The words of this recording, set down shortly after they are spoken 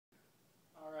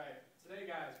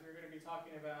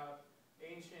talking about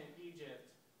ancient Egypt,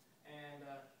 and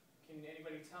can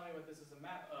anybody tell me what this is a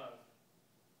map of?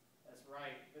 That's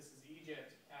right, this is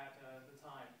Egypt at the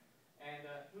time. And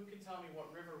who can tell me what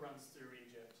river runs through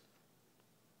Egypt?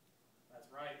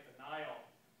 That's right, the Nile.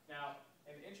 Now,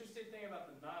 an interesting thing about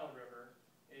the Nile River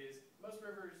is most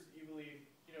rivers, you believe,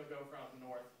 go from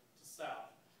north to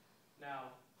south.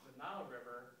 Now, the Nile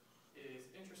River is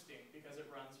interesting because it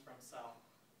runs from south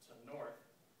to north.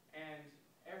 And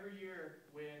every year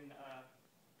when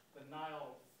the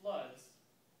Nile floods,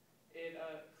 it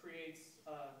creates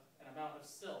an amount of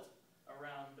silt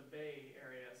around the bay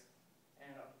areas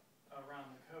and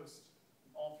around the coast,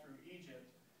 all through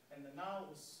Egypt. And the Nile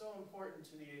was so important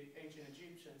to the ancient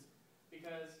Egyptians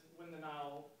because when the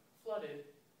Nile flooded,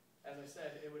 as I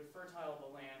said, it would fertile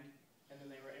the land, and then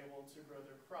they were able to grow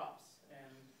their crops. And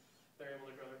they're able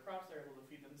to grow their crops, they're able to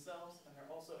feed themselves, and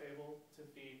they're also able to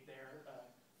feed their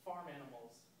farm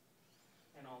animals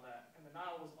and all that. And the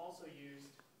Nile was also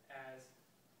used as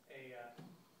a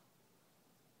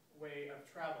way of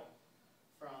travel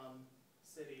from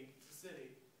city to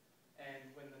city.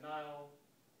 And when the Nile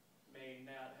may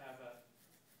not have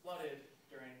flooded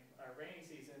during a rainy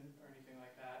season or anything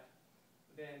like that,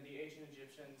 then the ancient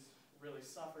Egyptians really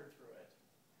suffered through it.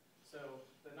 So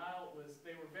the Nile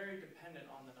they were very dependent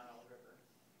on the Nile River.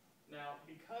 Now,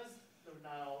 because the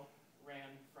Nile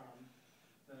ran from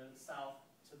the south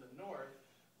to the north,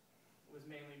 was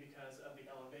mainly because of the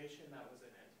elevation that was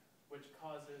in it, which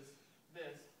causes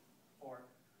this for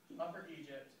Upper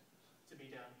Egypt to be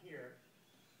down here,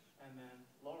 and then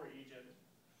Lower Egypt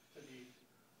to be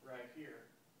right here.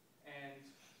 And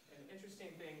an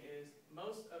interesting thing is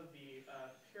most of the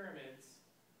pyramids,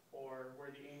 or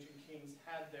where the ancient kings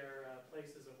had their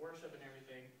places of worship and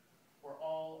everything, were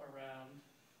all around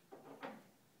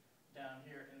down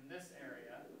here in this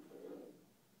area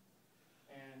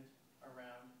and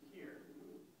around here.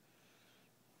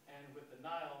 And with the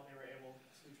Nile, they were able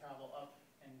to travel up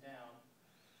and down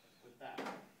with that.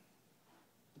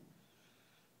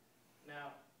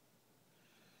 Now,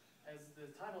 as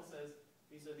the title says,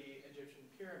 these are the Egyptian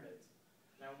pyramids.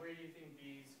 Now, where do you think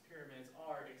these pyramids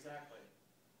are exactly?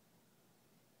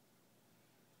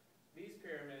 These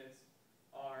pyramids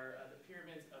are the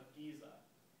pyramids of Giza.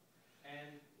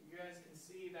 And you guys can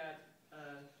see that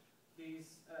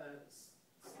these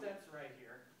steps right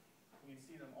here, you can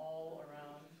see them all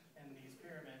around in these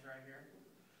pyramids right here.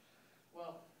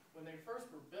 Well, when they first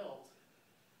were built,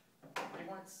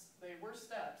 they were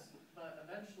steps, but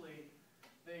eventually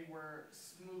they were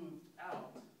smoothed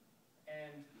out,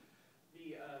 and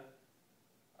the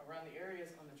around the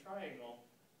areas on the triangle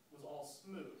was all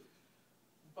smooth.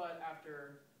 But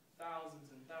after thousands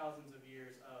and thousands of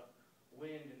years of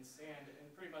wind and sand and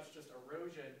pretty much just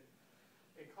erosion,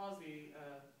 it caused the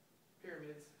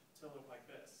pyramids to look like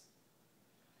this.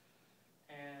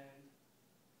 And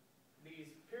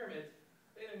these pyramids,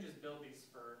 they didn't just build these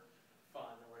for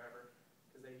fun or whatever,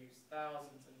 because they used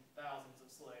thousands and thousands of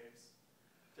slaves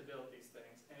to build these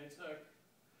things. And it took,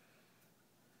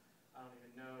 I don't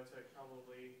even know, it took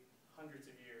probably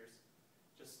hundreds of years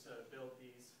just to build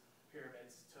these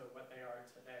pyramids to what they are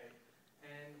today.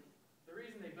 And the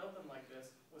reason they built them like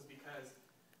this was because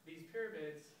these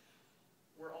pyramids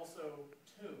were also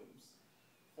tombs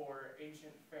for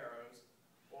ancient pharaohs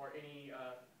or any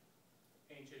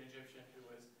ancient Egyptian who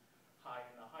was high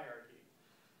in the hierarchy.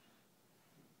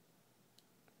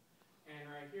 And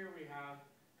right here we have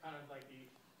kind of like the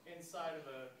inside of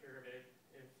a pyramid,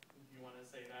 if you want to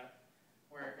say that,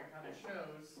 where it kind of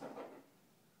shows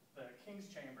the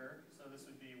king's chamber. So this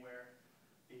would be where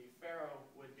the pharaoh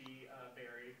would be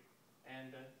buried,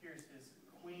 and here's his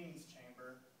queen's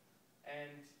chamber.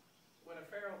 And when a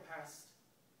pharaoh passed,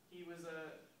 he was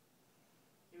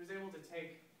able to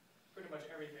take pretty much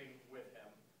everything with him.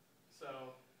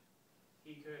 So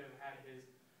he could have had his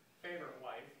favorite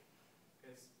wife,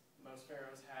 because most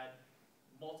pharaohs had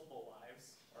multiple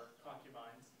wives or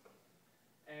concubines,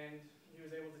 and he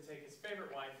was able to take his favorite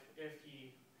wife if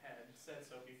he had said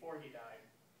so before he died.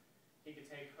 He could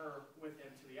take her with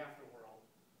him to the afterworld.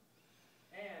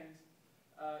 And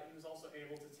he was also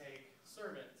able to take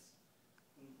servants.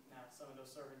 Now, some of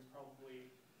those servants probably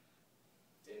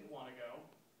didn't want to go,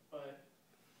 but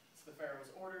it's the pharaoh's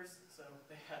orders, so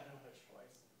they had no other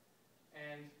choice.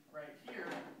 And right here,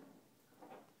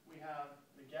 we have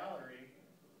the gallery,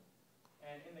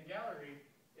 and in the gallery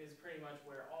is pretty much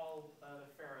where all the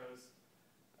pharaoh's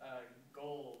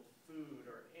gold, food,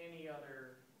 or any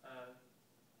other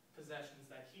possessions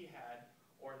that he had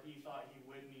or he thought he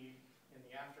would need in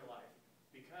the afterlife,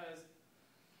 because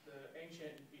the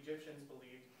ancient Egyptians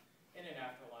believed in an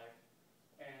afterlife,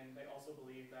 and they also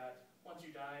believed that once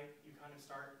you die, you kind of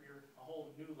start a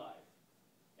whole new life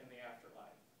in the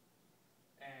afterlife.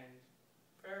 And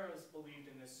pharaohs believed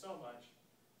in this so much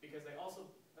because a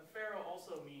pharaoh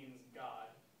also means God.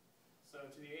 So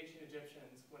to the ancient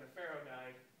Egyptians, when a pharaoh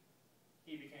died,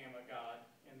 he became a god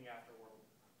in the afterworld.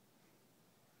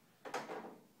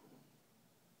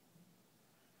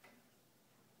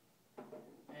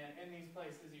 And in these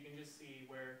places, you can just see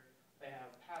where they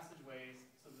have passageways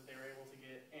so that they were able to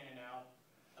get in and out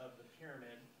of the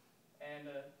pyramid. And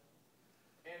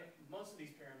most of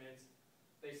these pyramids,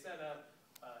 they set up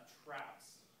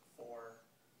traps for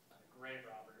grave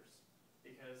robbers,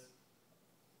 because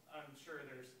I'm sure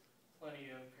there's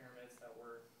plenty of pyramids that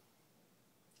were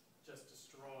just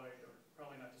destroyed, or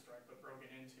probably not destroyed, but broken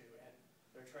into, and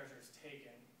their treasures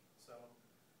taken. So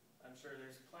I'm sure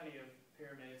there's plenty of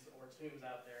pyramids or tombs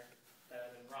out there that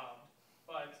have been robbed.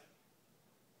 But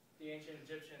the ancient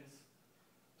Egyptians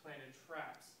planted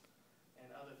traps and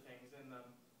other things in them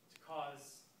to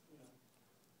cause,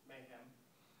 mayhem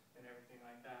and everything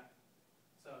like that.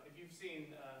 So if you've seen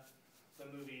the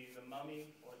movie The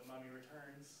Mummy or The Mummy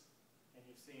Returns, and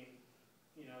you've seen,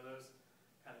 those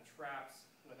kind of traps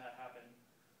when that happened,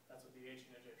 that's what the ancient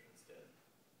Egyptians did.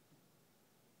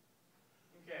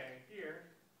 Okay, here,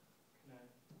 I'm going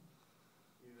to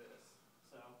do this.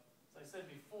 So, as I said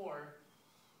before,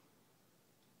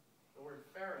 the word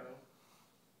pharaoh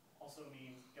also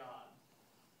means God.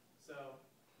 So,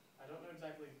 I don't know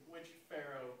exactly which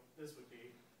pharaoh this would be,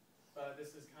 but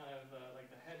this is kind of like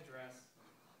the headdress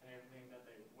and everything that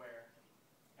they would wear.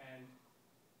 And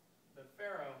the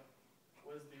pharaoh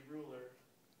was the ruler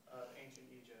of ancient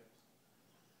Egypt.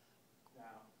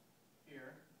 Now,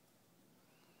 here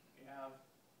we have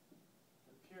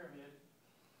the pyramid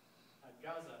at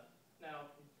Gaza.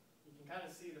 Now, you can kind of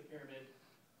see the pyramid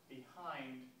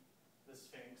behind the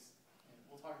Sphinx, and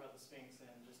we'll talk about the Sphinx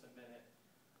in just a minute.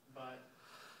 But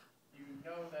you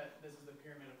know that this is the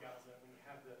pyramid of Gaza when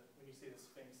you see the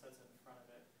Sphinx that's in front of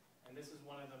it. And this is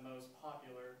one of the most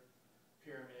popular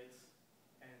pyramids,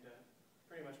 and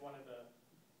pretty much one of the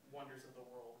wonders of the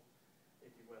world,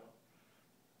 if you will.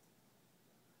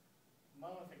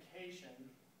 Mummification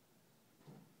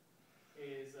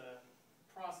is a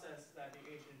process that the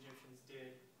ancient Egyptians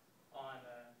did on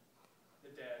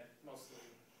the dead, mostly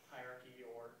hierarchy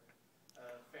or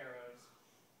pharaohs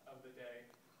of the day.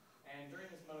 And during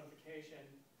this mummification,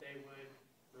 they would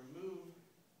remove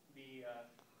the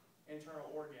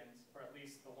internal organs, or at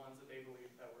least the ones that they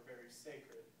believed that were very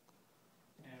sacred,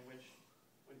 and which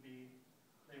would be,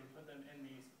 they would put them in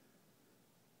these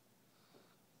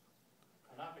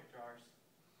canopic jars.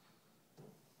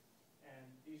 And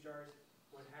these jars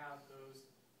would have those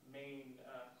main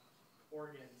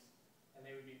organs, and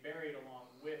they would be buried along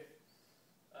with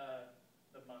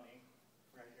the mummy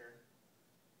right here.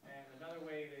 And another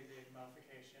way they did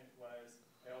mummification was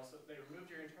they removed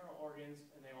your internal organs,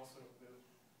 and they also removed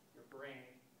your brain,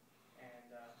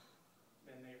 and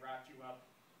then they wrapped you up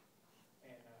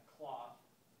in a cloth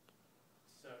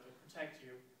so to protect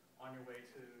you on your way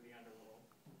to the underworld.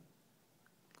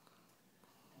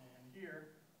 And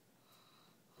here,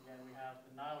 again, we have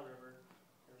the Nile River.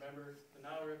 Remember, the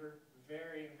Nile River,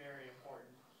 very, very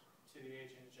important to the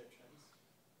ancient Egyptians.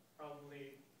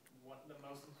 Probably the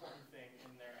most important thing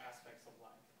in their aspects of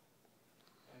life.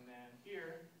 And then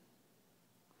here,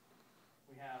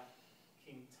 we have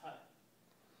King Tut.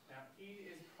 Now, he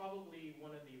is probably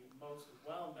one of the most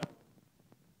well-known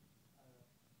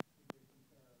Egyptian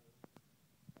pharaohs that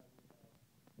we know,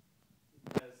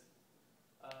 because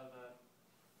of,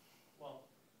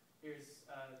 here's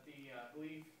I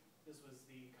believe this was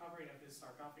the covering of his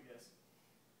sarcophagus.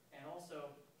 And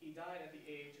also, he died at the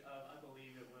age of, I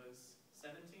believe it was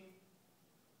 17,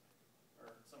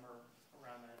 or somewhere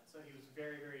around that. So he was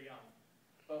very, very young.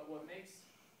 But what makes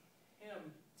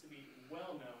him to be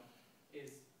well known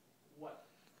is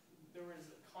there was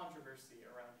a controversy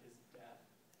around his death.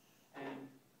 And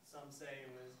some say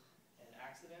it was an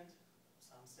accident.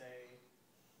 Some say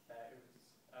that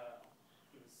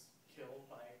he was killed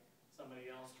by somebody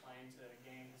else trying to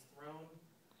gain his throne.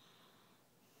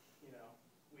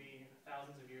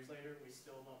 Thousands of years later, we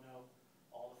still don't know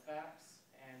all the facts,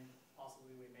 and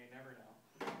possibly we may never know.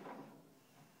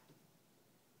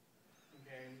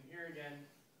 Okay, and here again,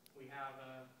 we have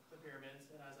the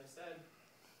pyramids, and as I said,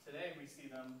 today we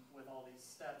see them with all these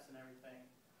steps and everything.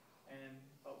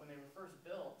 But when they were first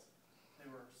built, they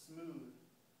were smooth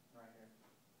right here.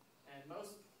 And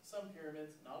some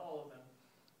pyramids, not all of them,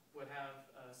 would have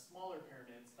smaller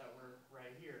pyramids that were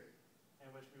right here,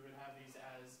 in which we would have these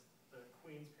as the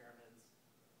Queen's pyramids.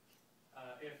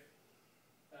 If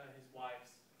his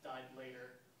wives died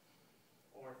later,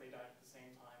 or if they died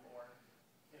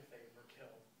they were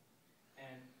killed.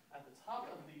 And at the top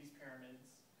of these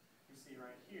pyramids, you see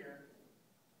right here,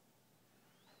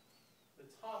 the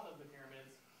top of the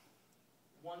pyramids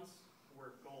once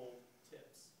were gold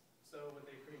tips. So what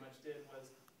they pretty much did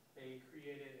was they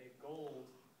created a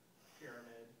gold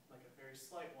pyramid, like a very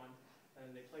slight one,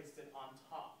 and they placed it on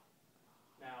top.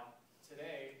 Now,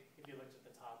 today, if you looked at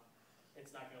the top,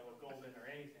 it's not going to look golden or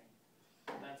anything.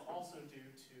 That's also due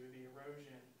to the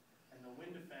erosion and the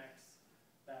wind effects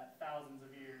that thousands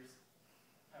of years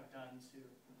have done to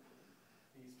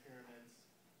these pyramids.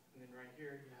 And then right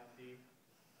here, you have the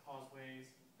causeways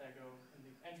that go in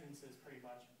the entrances pretty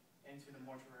much into the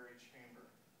mortuary chamber.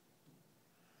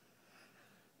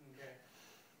 Okay.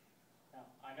 Now,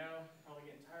 I know you're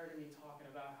probably getting tired of me talking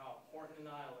about how important the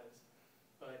Nile is,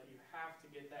 but you have to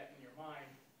get that in your mind,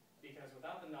 because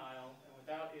without the Nile and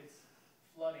without its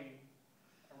flooding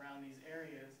around these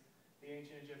areas, the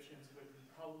ancient Egyptians would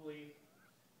probably,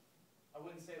 I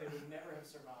wouldn't say they would never have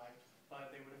survived,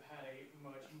 but they would have had a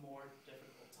much more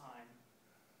difficult time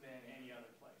than any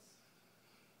other place.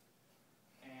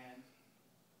 And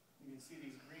you can see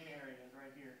these green areas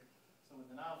right here. So when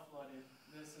the Nile flooded,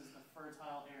 this is the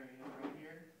fertile area right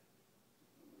here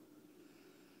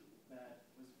that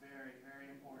was very, very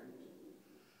important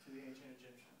to the ancient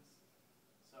Egyptians.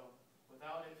 So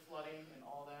without it flooding and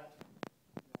all that,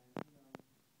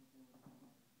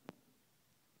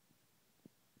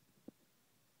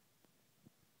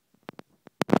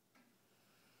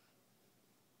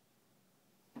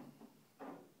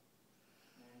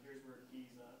 and here's where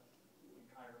Giza and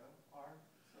Cairo are.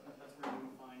 So that's where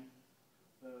you will find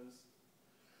those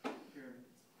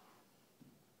pyramids.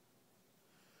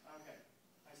 Okay,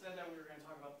 I said that we were going to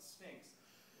talk about the Sphinx.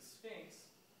 The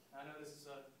Sphinx, I know this is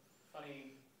a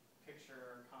funny picture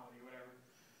or comedy, whatever,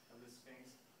 of the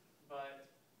Sphinx, but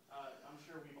I'm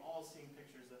sure we've all seen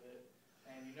pictures of it,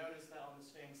 and you notice that on the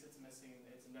Sphinx it's missing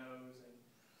its nose, and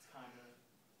it's kind of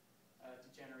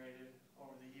degenerated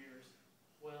over the years.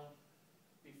 Well,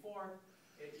 before,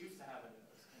 it used to have a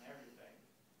nose and everything,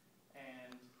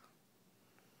 and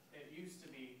it used to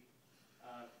be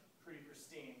pretty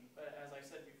pristine, but as I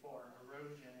said before,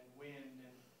 erosion and wind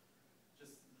and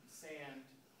just sand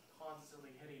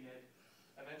constantly hitting it,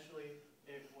 eventually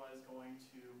it was going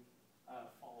to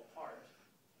fall apart.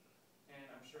 And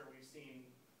I'm sure we've seen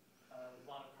a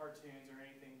lot of cartoons or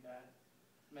anything that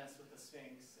mess with the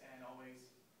Sphinx and always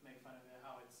make fun of it,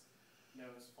 how its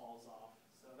nose falls off.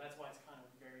 So that's why it's kind of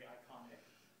very iconic,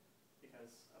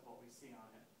 because of what we see on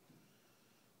it.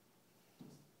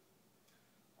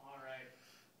 All right,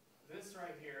 this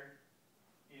right here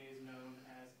is known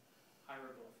as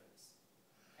hieroglyphics.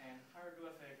 And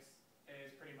hieroglyphics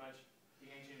is pretty much the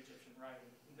ancient Egyptian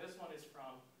writing. And this one is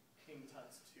from King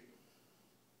Tut's tomb.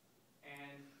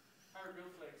 And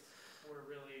hieroglyphics were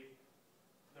really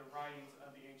the writings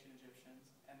of the ancient Egyptians,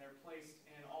 and they're placed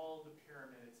in all the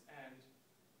pyramids and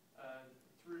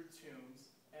through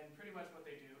tombs. And pretty much what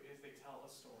they do is they tell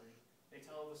a story. They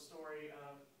tell the story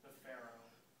of the pharaoh,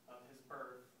 of his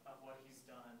birth, of what he's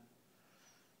done.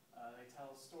 They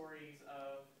tell stories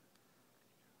of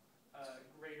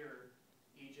greater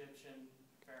Egyptian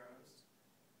pharaohs,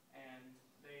 and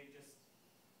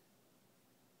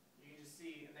you can just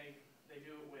see, and they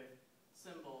do it with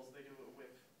symbols, they do it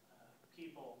with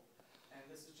people, and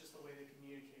this is just the way they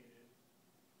communicated.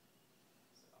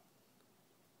 So,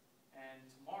 and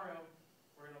tomorrow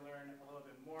we're going to learn a little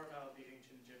bit more about the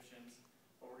ancient Egyptians,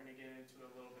 but we're going to get into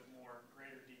a little bit more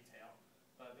greater detail.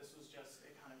 But this was just a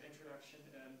kind of introduction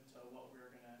into what we were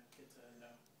going to